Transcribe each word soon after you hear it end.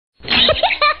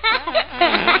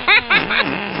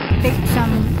take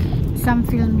some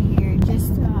film here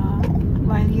just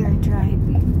while you're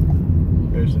driving.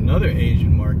 There's another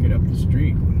Asian market up the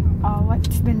street.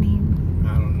 What's the name?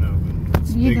 I don't know, but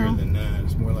it's bigger know? than that.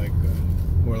 It's more like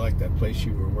that place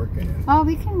you were working in. Oh,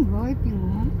 we can go if you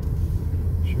want.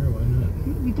 Sure, why not?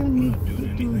 We don't need to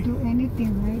do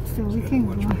anything, right? So we can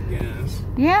go. Gas.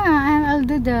 Yeah,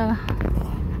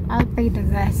 I'll pay the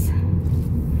gas.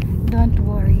 Don't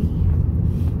worry.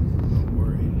 Don't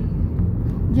worry.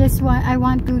 I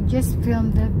want to just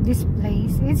film this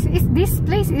place. This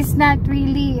place is not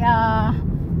really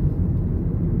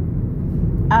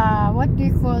what do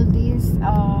you call this?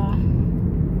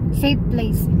 Safe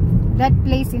place. That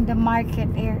place in the market,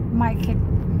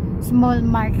 small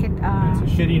market. It's a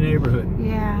shitty neighborhood.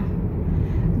 Yeah,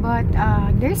 but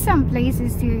there's some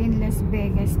places here in Las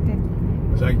Vegas that.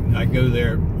 Cause I go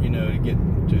there, you know, to get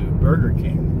to Burger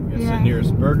King. It's the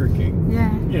nearest Burger King.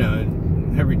 Yeah. You know,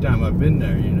 and every time I've been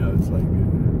there, you know, it's like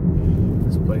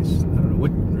this place. I don't know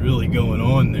what's really going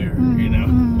on there, you know,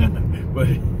 but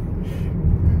it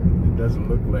doesn't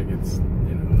look like it's,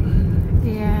 you know.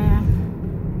 Yeah.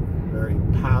 Very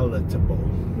palatable.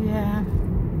 Yeah.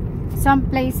 Some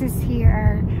places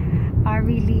here are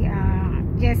really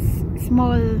just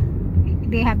small.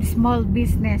 They have small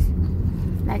business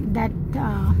like that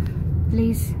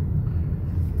place.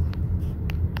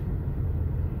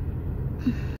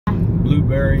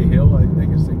 Blueberry Hill, I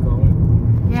guess they call it.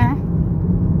 Yeah.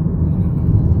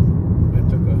 I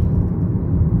took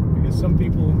because some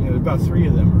people, you know, about 3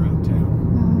 of them around town.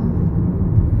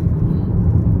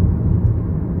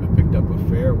 I picked up a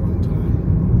fare one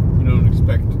time. You don't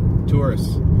expect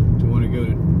tourists to want to go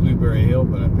to Blueberry Hill,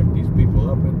 but I picked these people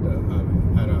up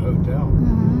at a hotel.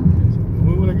 Said,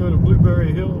 we want to go to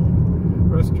Blueberry Hill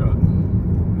restaurant,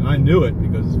 and I knew it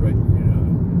because it's right. You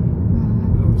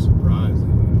know, I was surprised.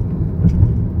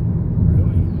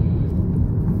 Really?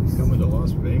 You're coming to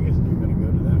Las Vegas and you're going to go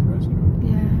to that restaurant?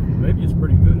 Yeah. Maybe it's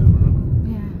pretty good. I don't know.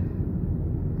 Yeah.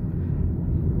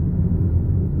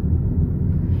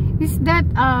 Is that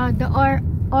the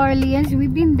Orleans?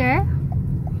 We've been there.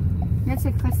 That's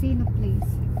a casino place.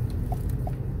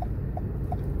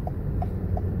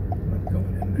 Not going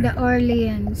in there. The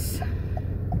Orleans.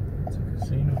 It's a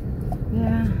casino.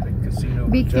 Yeah. It's a big casino.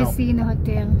 Big hotel. casino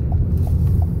hotel.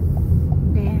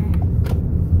 There.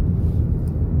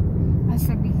 That's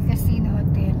a big casino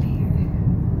hotel here.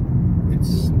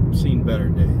 It's seen better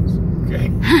days.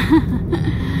 Okay.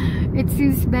 It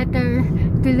seems better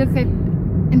to look at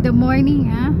in the morning,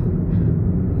 huh?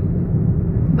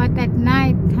 But at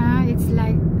night, huh? It's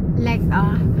like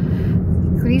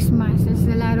Christmas. There's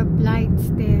a lot of lights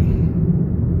there.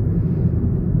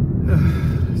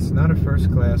 It's not a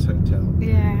first-class hotel.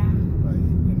 Yeah. By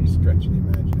any stretch of the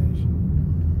imagination.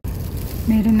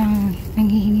 Meron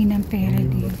nanghihingi ng pera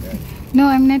dito. No,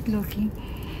 I'm not looking.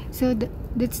 So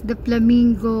that's the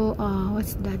Flamingo.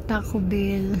 What's that? Taco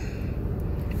Bell.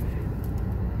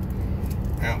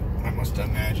 Now, I must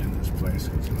imagine this place.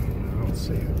 I don't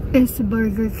see it. There's a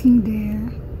Burger King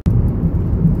there.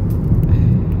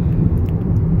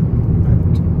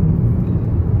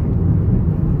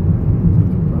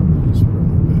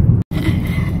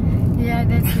 Yeah,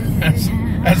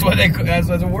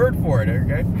 that's a word for it.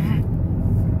 Okay.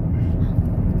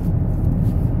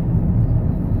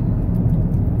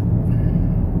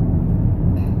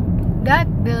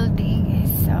 That building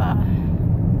is a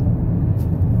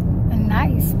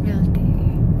nice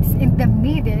building. It's in the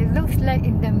middle. It looks like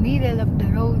in the middle of the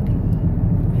road.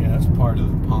 Yeah, that's part of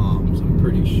the Palms. I'm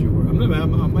pretty sure. I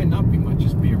might not be. Might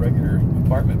just be a regular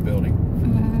apartment building.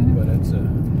 But it's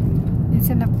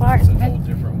an apartment. It's a whole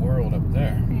different world up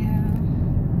there. Yeah.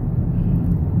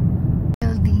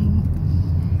 Building.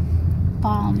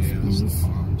 Palms, Yeah, please.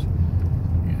 Palms.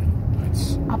 Yeah,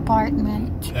 that's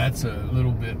Apartment. That's a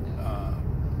little bit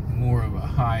more of a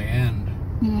high-end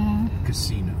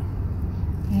casino.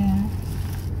 Yeah.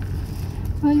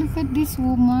 Oh, look at this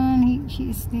woman.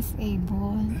 She is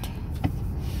disabled.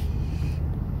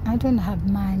 I don't have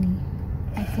money.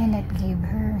 I cannot give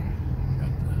her.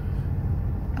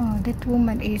 Oh, that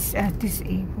woman is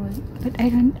disabled. But I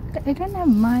don't have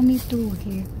money to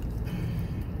give.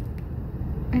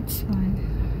 That's fine.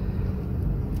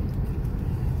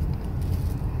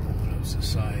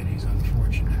 Society's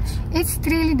unfortunate. It's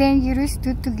really dangerous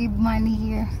to give money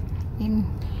here in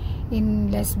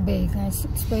Las Vegas,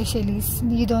 especially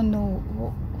you don't know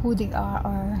who they are,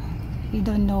 or you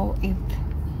don't know if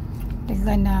they're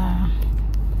gonna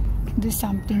do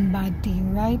something bad to you,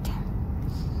 right?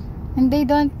 And they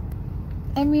don't,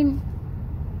 I mean,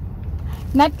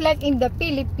 not like in the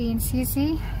Philippines. You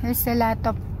see, there's a lot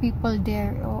of people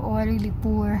there who are really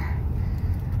poor.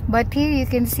 But here you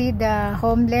can see the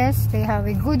homeless. They have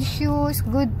a good shoes,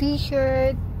 good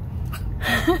t-shirt.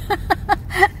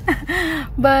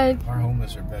 But our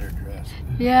homeless are better dressed.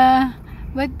 yeah,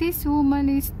 but this woman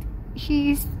is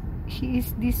she is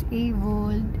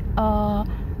disabled.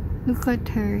 Look at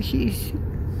her. She is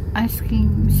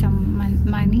asking some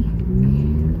money.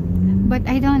 But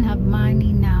I don't have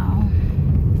money now.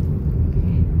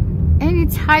 And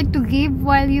it's hard to give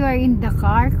while you are in the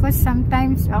car, because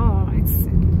sometimes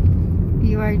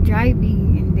you are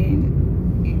driving and then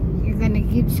you're gonna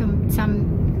give some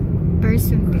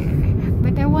person there.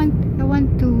 But I want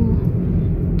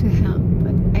to help,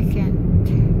 but I can't.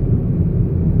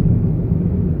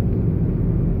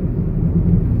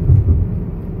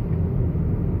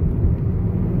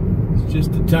 It's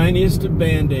just the tiniest of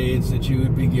band-aids that you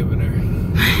would be giving her.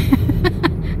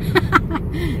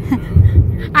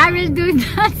 I will do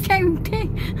that same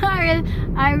thing. I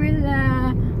will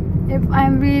if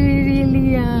I'm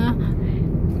really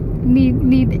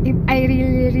if I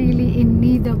really in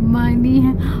need of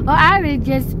money, or I will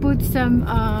just put some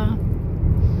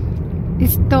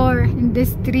store in the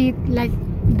street, like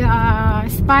the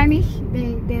Spanish.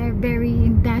 They're very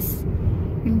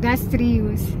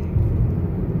industrious.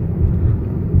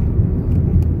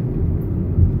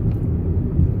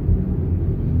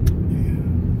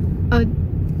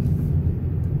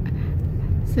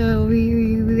 So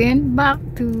we went back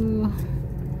to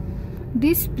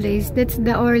this place. That's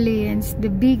the Orleans, the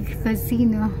big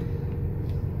casino.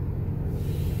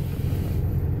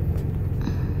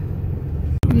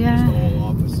 Yeah.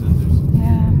 All offices.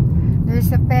 Yeah.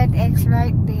 There's a FedEx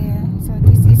right there. So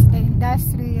this is the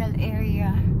industrial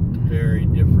area. Very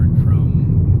different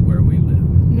from where we live.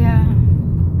 Yeah.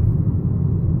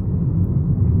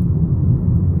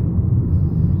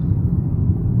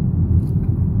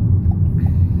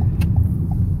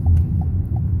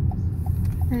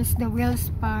 There's the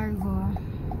Wells Fargo.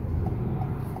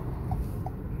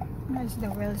 There's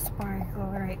the Wells Fargo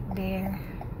right there.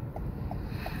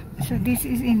 So this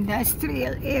is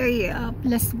industrial area of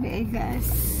Las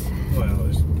Vegas.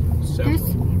 Well,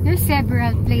 there's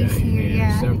several places here.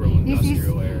 Yeah, several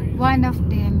industrial areas. One of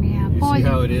them. Yeah. You see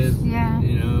how it is? Yeah.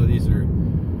 You know, these are,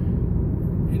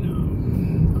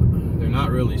 they're not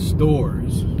really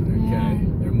stores. Okay, yeah.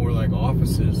 They're more like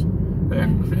offices.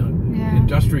 Yeah.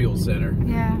 Industrial center.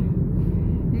 Yeah.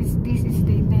 This is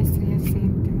the industrial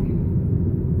center.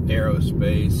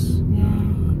 Aerospace. Yeah.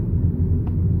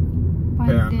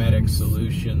 Paramedic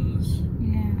solutions.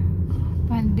 Yeah.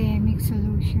 Pandemic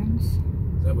solutions.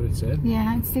 Is that what it said?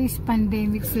 Yeah, it says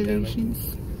pandemic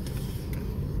solutions.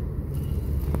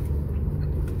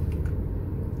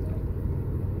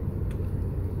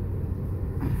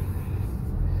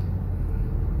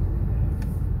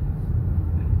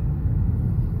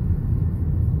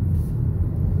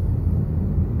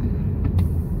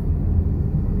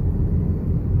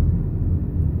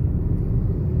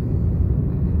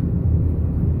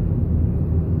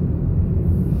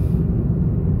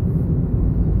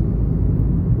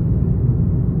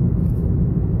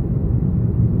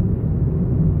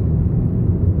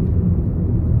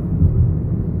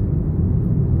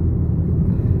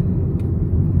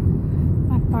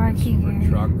 For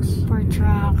trucks. For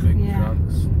trucks, big yeah.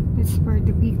 Trucks. It's for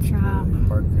the big truck. They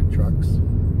park the trucks.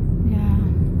 Yeah.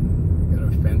 Got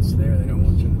a fence there. They don't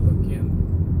want you to look in.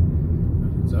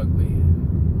 It's ugly.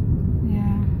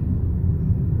 Yeah.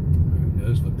 Who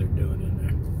knows what they're doing in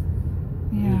there?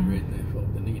 Yeah. They felt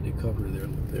the need to cover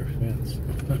their fence.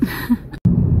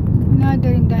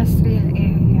 Another industrial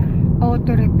area.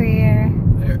 Auto repair.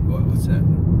 There. What's that?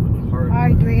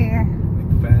 Hardware.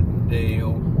 McFadden.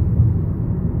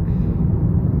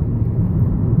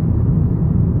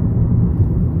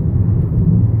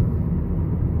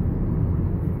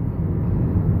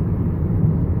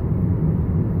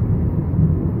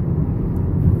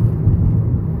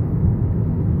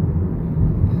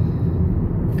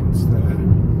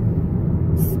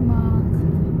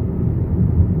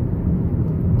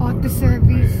 The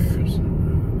service.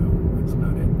 No, that's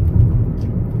not it.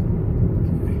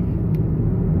 Okay.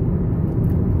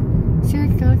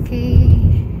 Circle K.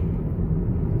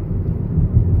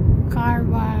 Car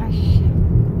wash.